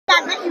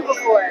met you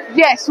before.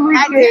 Yes, we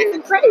At did.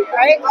 Jason Trade,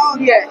 right?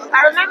 Yes.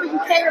 I remember you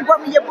came and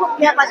brought me your book.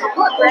 You had like a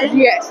book, right?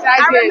 Yes, I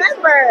did.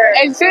 remember.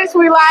 And since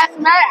we last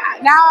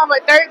met, now I'm a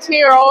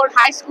 13-year-old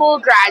high school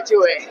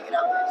graduate.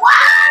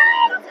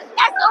 What?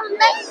 That's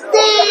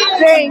amazing.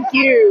 Thank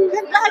you.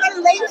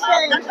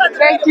 Congratulations.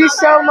 Thank you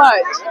so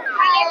much.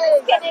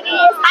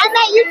 I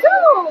met you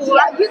too.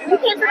 You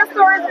came to the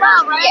store as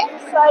well, right?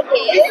 Yes, I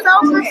did. It's so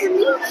good to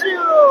meet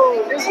you.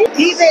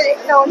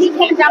 He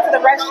came down to the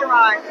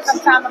restaurant some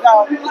time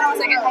ago.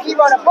 He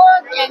wrote a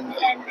book and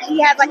he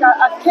has like a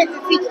kit to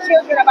teach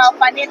children about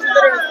financial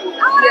literacy.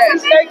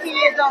 Yes. He's 13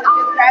 years old and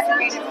just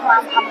graduated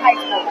from high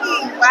school.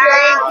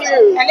 Wow. Thank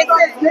you. And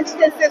it's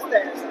his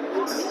sister.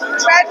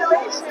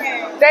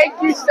 Congratulations.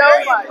 Thank you so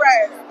much.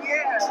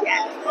 Impressed.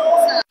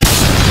 Yeah.